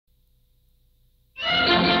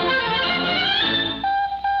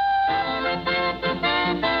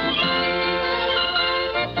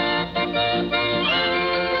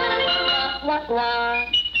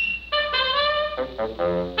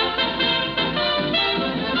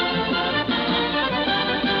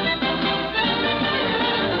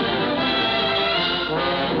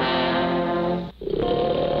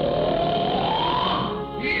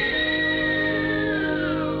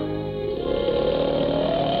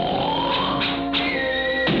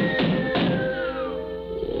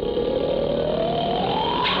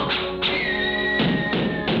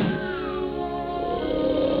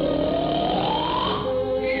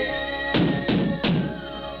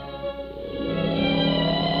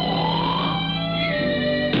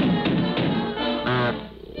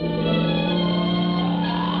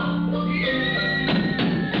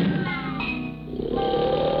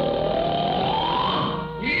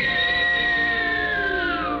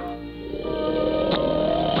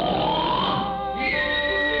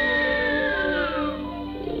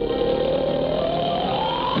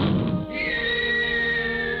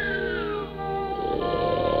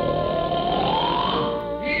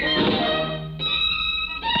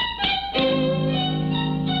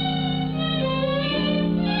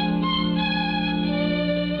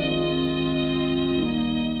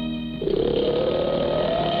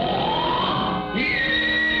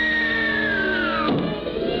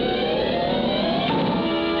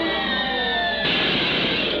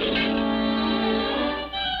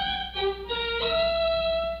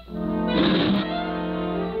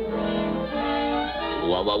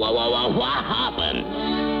What happened?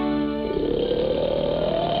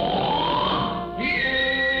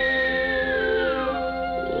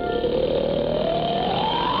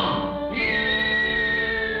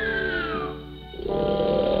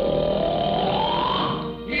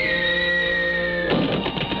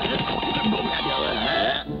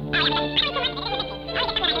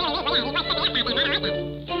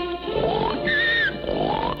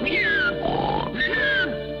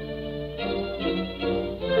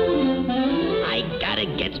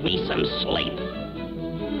 Get me some sleep.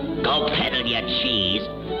 Go peddle your cheese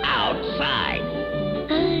outside.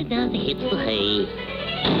 Now hits the hay.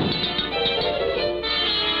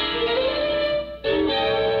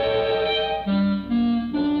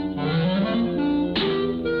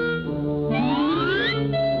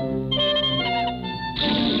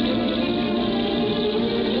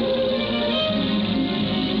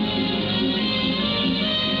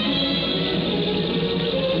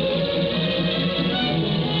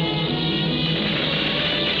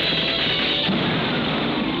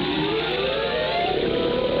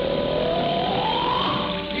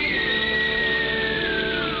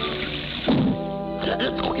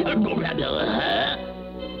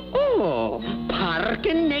 Oh,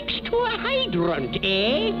 parking next to a hydrant,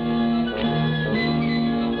 eh?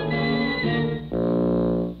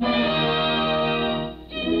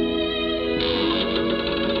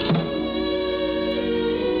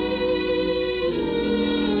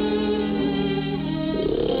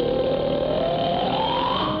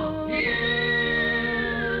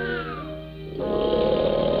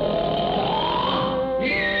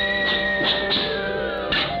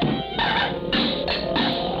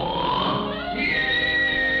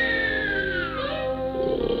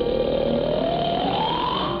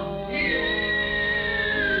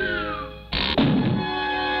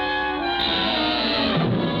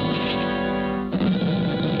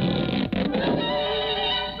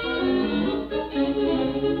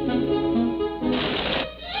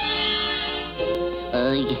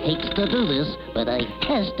 I hate to do this, but I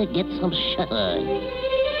has to get some Shuteye.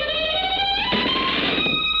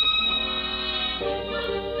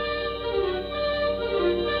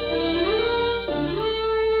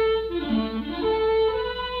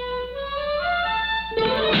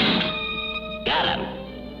 Got him.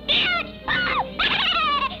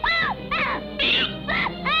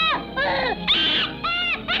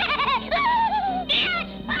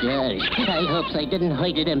 Gosh, I hopes I didn't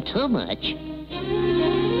hurt him too much.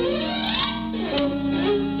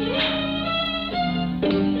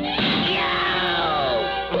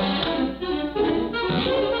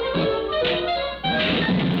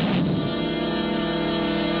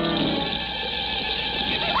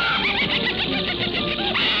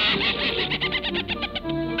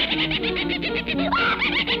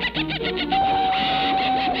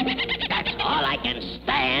 That's all I can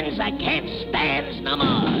stand. I can't stand no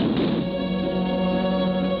more.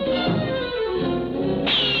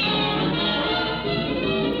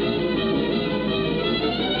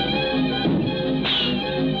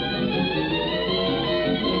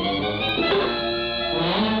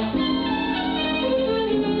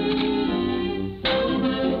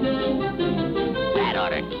 That ought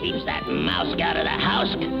to keep that mouse out of the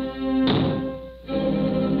house.